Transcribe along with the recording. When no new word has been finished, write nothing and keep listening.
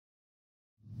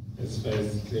as far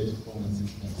as Creative Commons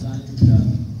is concerned.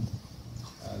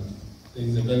 There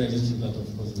is a very little that,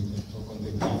 of course, we can talk on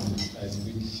the ground as far as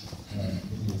which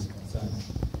media is concerned.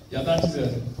 Yeah, that is a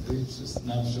brief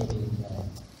snapshot of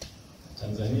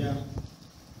Tanzania.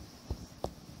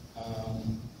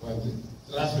 Well,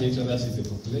 roughly, that is the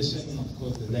population. Of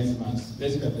course, the landmass,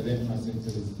 basically the landmass center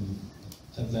is the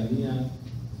Tanzania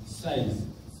size.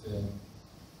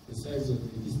 The size of the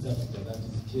East Africa, that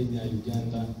is Kenya,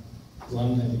 Uganda,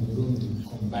 Rwanda, and Burundi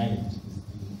combined.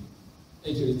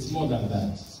 Actually, it's more than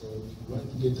that. So if you want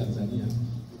to get Tanzania,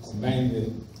 you combine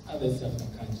the other East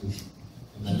African countries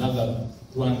and another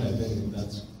Rwanda, then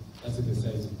that's the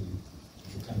size of the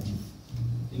country.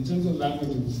 In terms of language,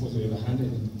 of course, we have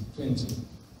 120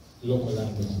 local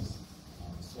languages.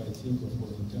 So I think, of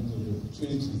course, in terms of the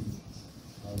opportunities,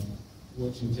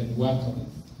 what you can work on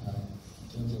in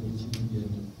terms of Wikimedia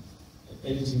and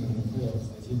editing and affairs,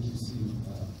 I think you see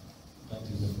that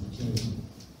is an opportunity.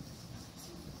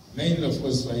 Mainly, of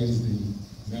course, Swahili is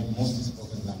the most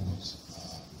spoken language.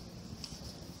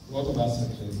 A lot of us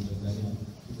actually in Tanzania,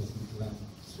 people speak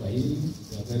Swahili.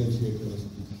 There are very few people who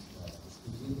speak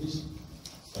English.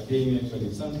 But again, actually,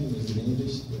 if something is in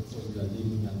English, of course, we are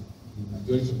living in the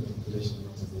majority of the population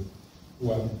who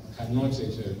cannot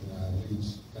actually read,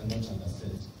 cannot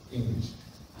understand English.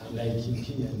 Unlike in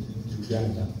Kenya and in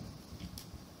Uganda.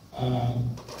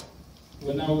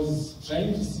 When I was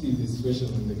trying to see the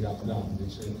situation on the ground,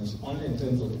 actually, not only in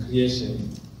terms of creation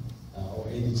or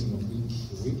editing of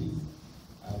wiki,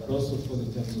 but also for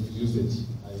the terms of usage.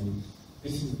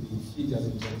 This is the figures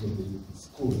in terms of the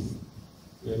schools.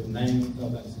 We have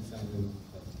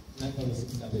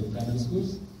 9,600 primary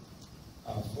schools,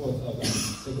 4,000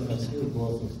 secondary schools,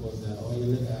 both of course they are all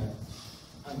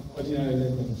ordinary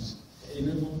levels,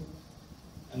 A-level,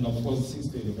 and of course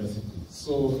 60 universities.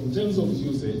 So in terms of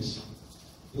usage,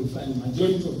 you'll find the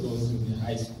majority of those in the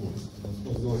high schools, and of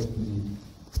course those in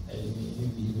the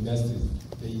universities,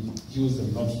 they use a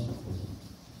lot of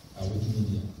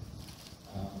Wikimedia.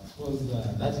 Of course,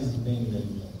 that is the main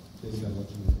place that what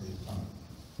we found.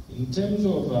 In terms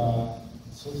of,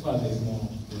 so far there's no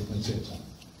chapter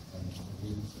on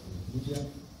media,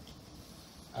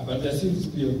 but there seems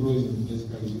to be a growing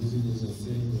basically usage, as I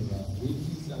say, of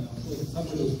wikis, and of course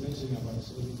somebody was mentioning about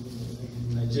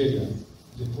in Nigeria,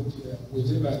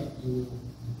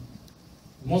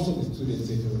 most of the students,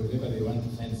 whenever they want to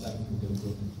find something, they'll go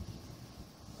to.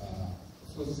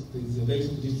 Of course, there is a very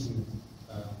little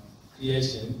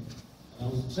creation, and I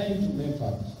was trying to map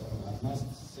up. I must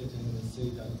certainly say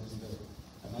that I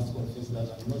must confess that I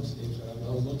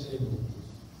was not able to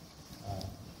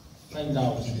find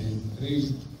out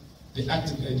the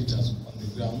active editors on the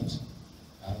ground.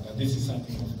 But this is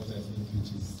something, of course, I think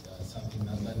which is something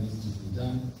that needs to be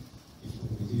done if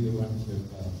we really want to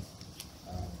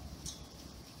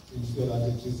ensure that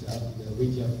at least Africa,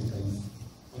 Wiki Africa is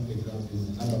on the ground in a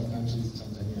number of countries,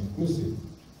 Tanzania inclusive.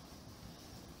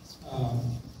 I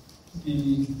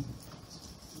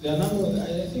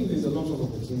think there's a lot of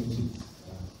opportunities in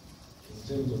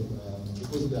terms of,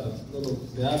 because there are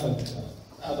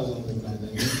others on the ground. I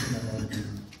mentioned about the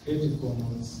Creative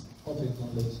Commons, Open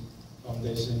Knowledge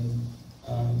Foundation,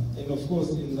 and of course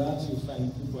in that you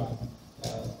find people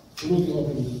through the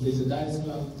open, there's a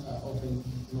diaspora open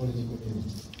knowledge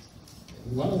community.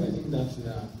 And one of the things that we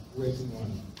are working on,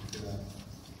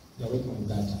 they are working on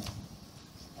data.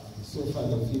 So far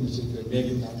they've finished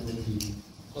making out of the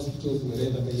hospitals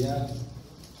wherever they are.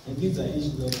 And these are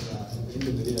issues that at the end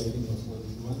of the day, I think of what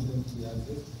we want them to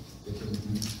access, they can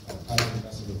be part of the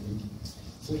castle of Wiki.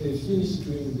 So they finished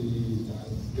doing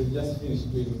they've just finished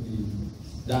doing the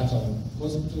data on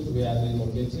hospitals, where are they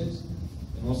located,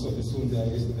 and also soon they're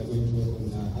going to work on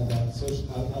other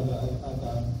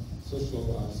social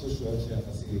welfare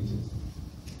facilities.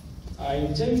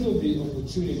 In terms of the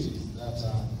opportunities that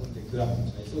are on the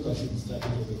ground, I thought I should start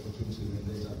with the opportunities and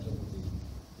then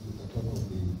talk of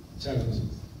the challenges.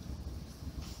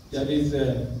 There is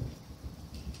a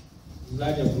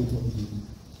larger group of the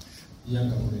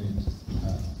younger community,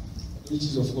 which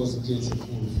is of course creates a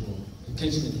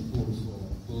catchment pool for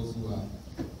those who are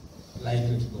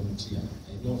likely to volunteer. I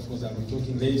know, of course, I'll be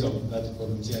talking later that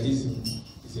volunteerism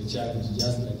is a challenge,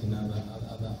 just like in other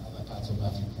parts of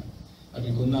Africa. But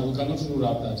we cannot rule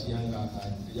out that the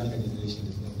younger generation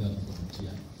is not there to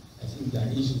volunteer. I think there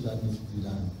are issues that need to be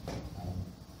done.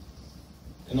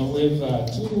 And we have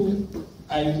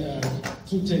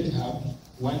two tech hubs.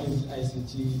 One is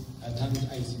ICT,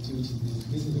 ICT, which is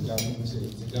the government, it's a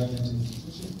government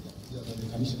institution, the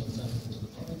Commission on Science and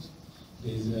Technology.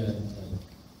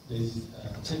 There's a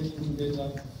tech incubator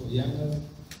for younger,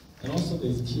 And also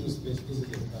the skill space, this is a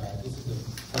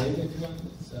private one.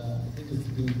 I think it's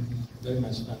been very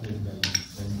much funded by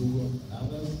Google and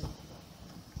others.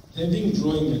 They've been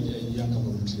drawing younger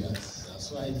volunteers.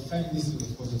 So I find this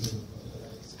is of course it's an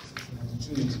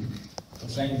opportunity for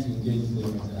trying to engage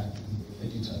them as active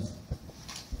editors.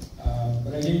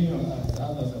 But again, as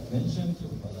others have mentioned,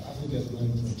 Africa's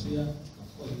growing frontier. Of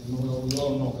course, we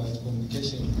all know that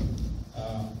communication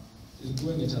is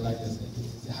growing at a larger scale.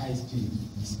 It's a high speed,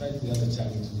 despite the other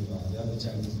challenges like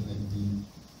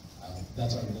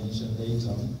that I mentioned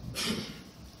later.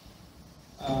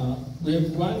 We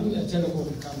have one telecom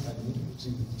company, which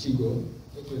is Tigo.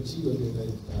 Tigo, they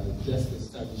just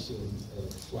established a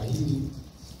Swahili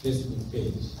Facebook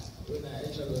page. When I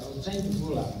was trying to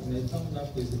follow up, and I found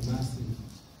out there's a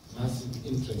massive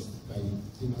interest by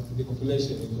the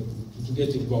population to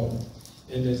get involved.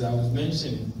 And as I was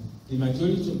mentioning, the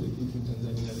majority of the people in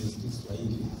Tanzania, they speak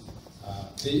Swahili.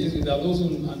 There are those who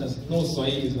know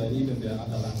Swahili, but even there are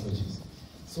other languages.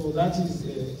 So that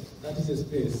is a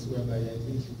space whereby I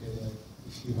think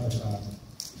if you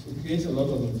create a lot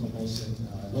of information,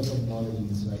 a lot of knowledge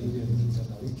in Swahili and things like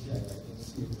that, I can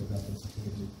see it as an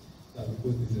opportunity.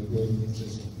 Because there's a growing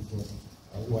interest of people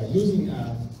who are using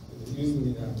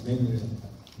many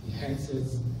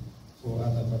enhancers for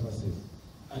other purposes.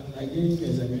 And again,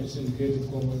 as I mentioned, Creative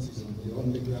Commons is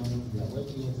on the ground. We are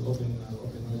working on the Open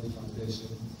Knowledge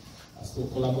Foundation. So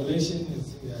collaboration,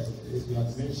 as you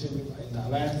have mentioned, in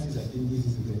alliances, I think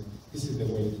this is the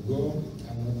way to go. We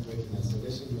cannot work in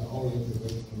isolation. We are always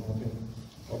working on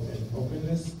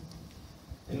openness.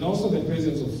 And also the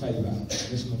presence of fiber.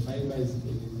 National fiber is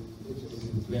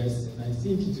in place, and I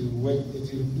think it will work. It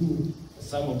will do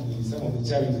some of the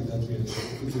challenges that we are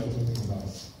talking about.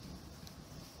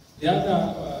 The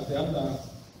other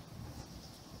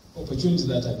opportunity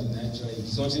that I didn't actually,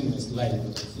 it's not in my slide,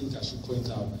 but I think I should point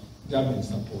out government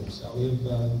support. We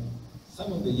have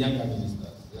some of the younger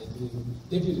ministers, like the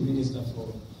Deputy Minister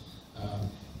for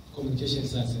Communication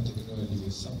Science and Technology,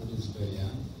 somebody who's very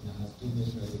young, and has been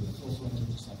actually in the forefront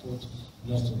to support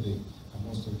most of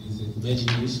these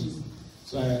emerging issues.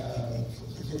 So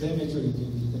for them, actually,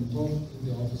 you can talk in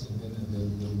the office, and then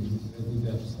they'll be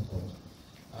there to support.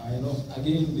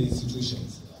 Again, the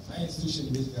institutions. My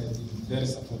institution basically has been very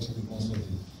supportive in most of the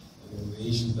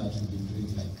issues that we've been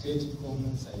doing, like Creative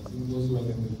Commons. I think those who are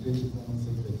in the Creative Commons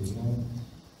sector, they know.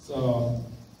 So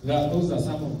those are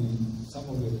some of the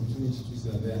opportunities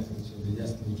that are there, which they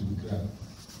just need to be grabbed.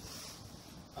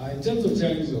 In terms of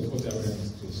challenges of photo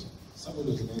awareness creation,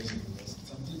 somebody was mentioning this.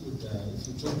 Some people, if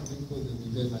you talk to people, they'll be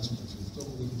very much confused. Talk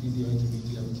with Wikimedia,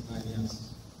 Wikimedia,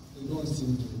 they don't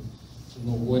seem to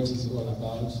know what it's all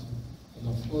about. And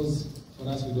of course, for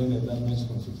us, we don't have that much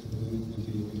conflict with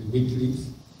the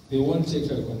WikiLeaks. They won't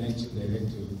actually connect you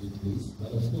directly with WikiLeaks,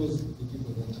 but of course, the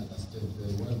people don't understand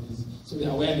what is. So the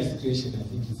awareness creation, I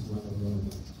think, is one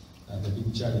of the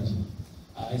big challenges.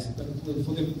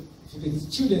 For the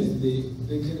students,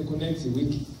 they can connect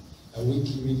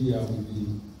Wikimedia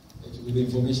with the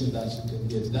information that you can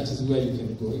get. That is where you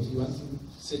can go. If you want to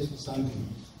search for something,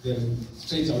 then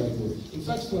straight away go. In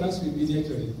fact, for us, we've been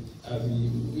actually,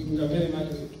 we are very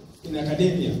much in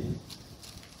academia.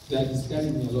 They are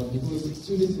discussing a lot because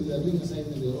students, if they are doing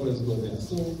assignments, they always go there.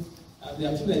 So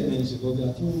there are two dimensions, or there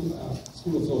are two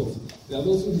school of thought. There are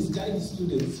those who discourage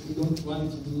students who don't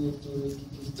want to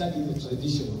study the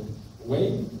traditional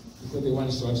way because they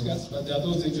want shortcuts, but there are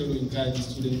those who encourage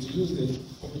students to use the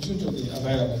opportunity of the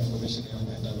available information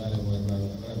and available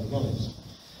knowledge.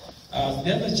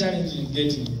 The other challenge is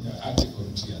getting active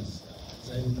volunteers.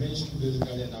 As I mentioned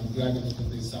basically, and I'm glad that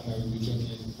there is somewhere we'll be talking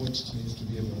about what it means to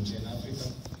be a volunteer in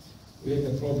Africa. We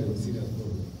have a problem, a serious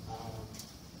problem.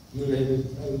 You have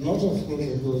a lot of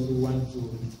those who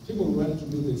people want to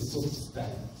do the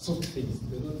soft things.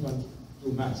 They don't want to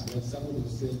do much. Like somebody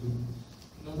was saying,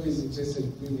 nobody is interested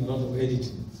in doing a lot of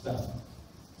editing stuff.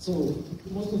 So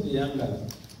most of the younger,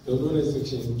 the older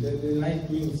section, they like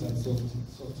doing some soft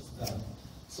stuff.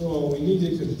 So we need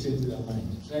actually to change their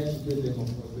mind. Try to get them on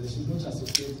board. They should not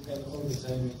associate all the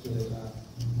time actually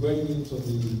going into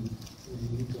the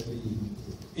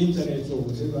internet or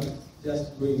whatever,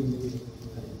 just going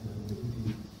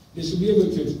they should be able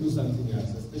to do something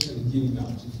else, especially giving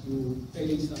out. If you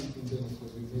edit something, then of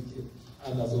course you make it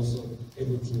others also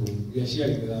able to, we are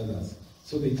sharing with others.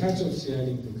 So the culture of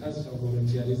sharing, the culture of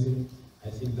volunteerism, I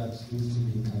think that needs to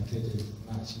be inculcated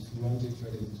much if you want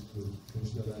actually to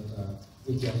ensure that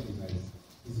Wiki Africa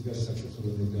is very successful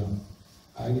on the ground.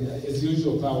 As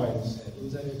usual, power and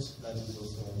internet, that is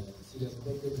also a serious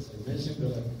problem. As I mentioned,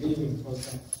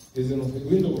 there's a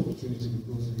window of opportunity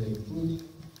because we are improving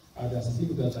there are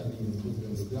still that are being improved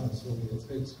on the ground, so we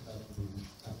expect that to be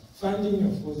funding,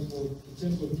 of course, in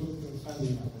terms of talking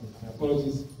funding, my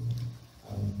apologies,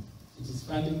 it is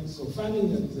funding. So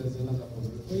funding is another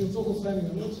problem. When you talk of funding,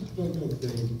 I'm not talking of the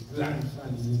grand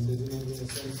funding in a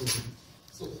sense of,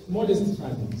 so modest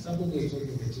funding. Somebody is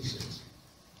talking of t-shirts.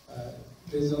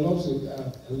 There's a lot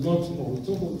more. We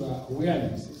talk of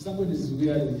awareness. If somebody is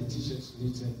wearing a t-shirt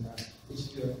written, which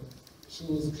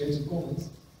shows Creative Commons,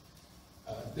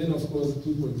 then of course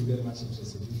people will be very much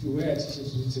interested. If you wear a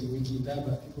t-shirt written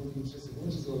Wikimedia, people will be interested. What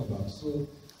is it all about? So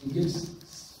you get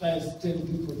 5, 10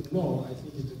 people to know. I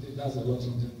think it does a lot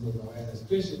in terms of awareness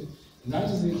creation, and that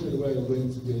is actually where you're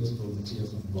going to get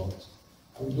volunteers on board.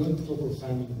 And we don't talk of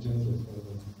funding in terms of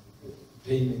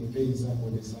paying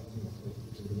somebody something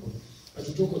to the board. But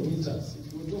to talk of meetups,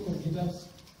 if you talk of meetups,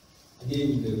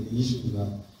 again, the issue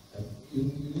that you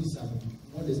need some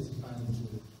modest funds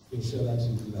to ensure that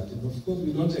you do that. And of course,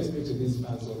 we don't expect these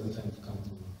funds all the time to come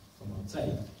from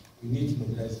outside. We need to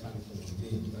mobilize funds from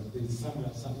within, but there is we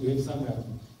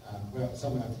have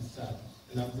somewhere to start.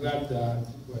 And I'm glad that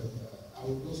people, I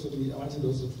wanted also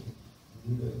to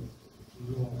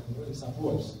know and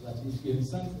support that if you have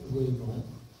something going on,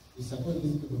 we support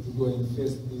these people to go and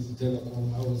face this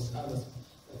telecom, others,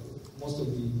 most of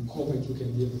the corporate who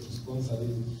can be able to sponsor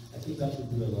this. I think that would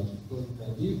do a lot, because there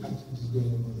are big activities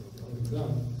going on the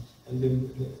ground, and then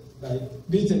by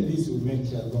bits and bits will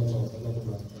make a lot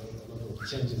of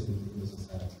changes in the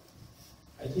society.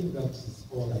 I think that is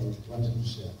all I wanted to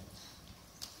share.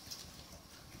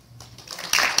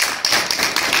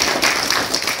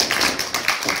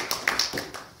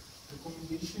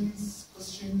 Recommendations,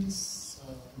 questions,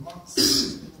 remarks?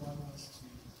 Anyone wants to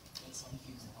get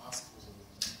something to ask or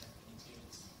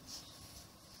communicate?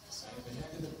 So I have a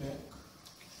hand in the back.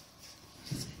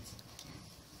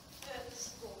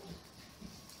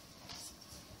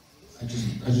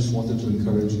 I just wanted to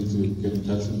encourage you to get in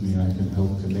touch with me. I can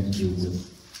help connect you with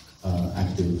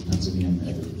active Tanzanian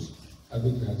editors. I'll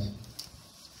be glad.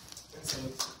 Thanks a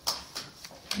lot.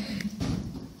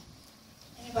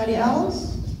 Anybody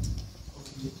else?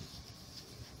 Okay.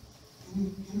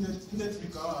 In that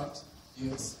regard,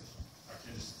 yes.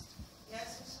 Okay,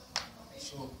 Yes.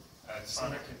 Sure. it's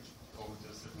fine. I can go with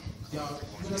this. Yeah, I'm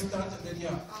going to start and then,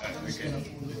 yeah.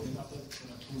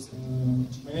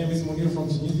 My name is Munir from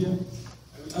Tunisia.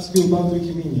 I will ask you about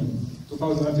Wikimedia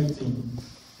 2015.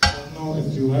 I don't know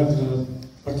if you have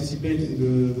participated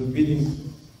in the bidding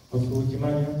of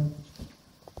Wikimedia.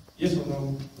 Yes or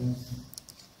no?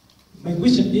 My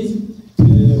question is,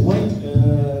 why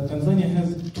Tanzania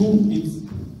has 2 bids,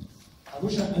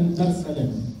 Arusha and Dar es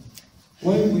Salaam?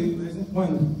 Why we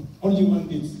only one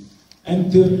bid?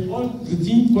 And all the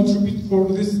team contribute for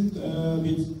this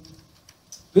bid.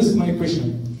 This is my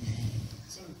question.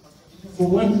 For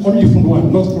one, only for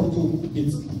one, not for 2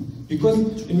 bids. Because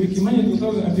in Wikimedia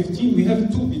 2015 we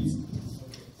have 2 bids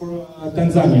for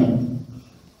Tanzania.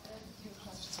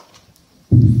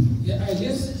 Yeah, I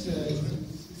guess it's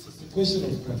a question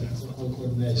of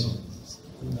coordination.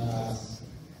 And,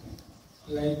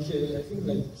 I think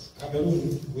like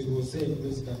Cameroon, we were saying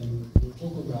basically, we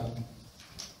talk about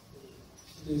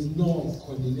there's no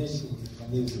coordination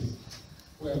mechanism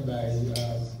whereby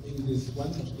maybe there's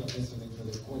one particular person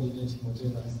actually coordinating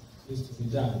whatever needs to be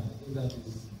done. I think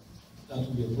that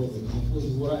would be a problem. Because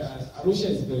Arusha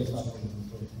is very far from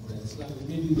Islam.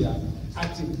 Maybe they are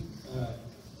active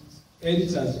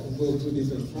editors on both 2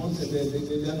 different fronts, and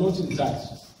they are not in touch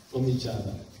from each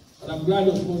other. But I'm glad,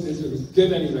 of course,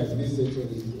 gathering like this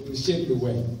actually will shape the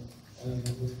way.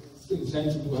 Still trying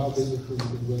to do how best we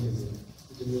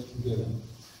can work together.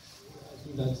 I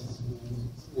think that is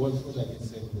what I can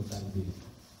say for the time being.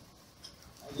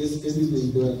 I guess basically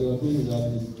they are doing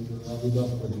without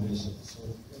coordination. So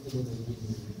everybody is doing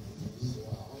this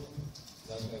on our own.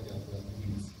 That's why they are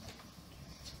doing this.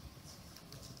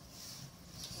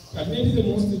 But maybe the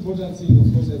most important thing, of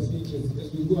course, I think is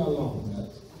as we go along, that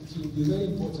it will be very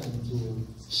important to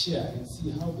share and see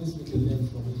how best we can learn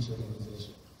from each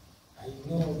organization. I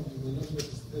know you may not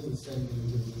face the same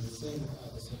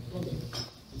problem.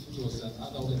 If it was that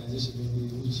other organization maybe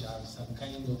which have some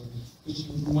kind of, which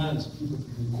you want people to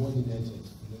be coordinated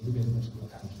in a given particular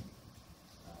country.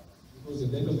 Because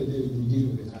at the end of the day, we deal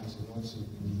with the country, not the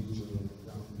individual on the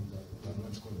ground who are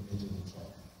not coordinated at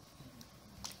all.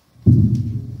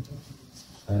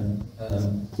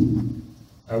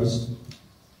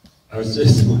 I was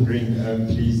just wondering,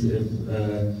 please, if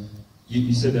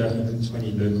you said there are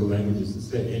 120 local languages. Is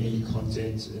there any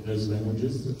content in those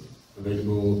languages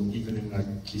available, even in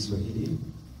like Kiswahili?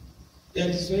 Yeah,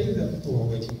 Kiswahili, that people are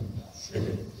waiting on that.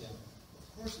 Okay. Yeah.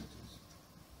 Of course it is.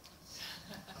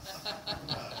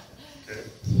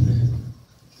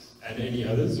 And any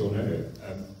others or no?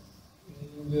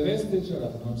 The rest that you have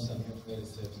not very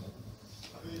certain.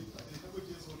 Are they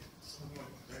languages or somewhat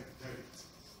direct?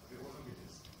 Are they all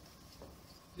languages?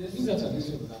 Yes, these are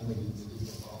traditional languages.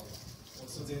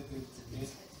 So the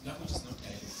language is not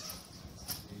direct.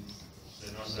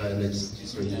 They're not dialects,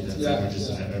 Kiswahili, that's Yeah, languages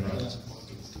in yeah, their own right. yeah.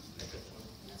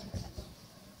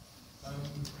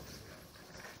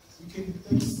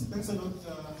 Thanks a lot,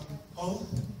 Paul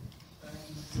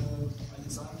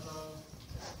and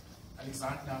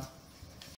Alexander.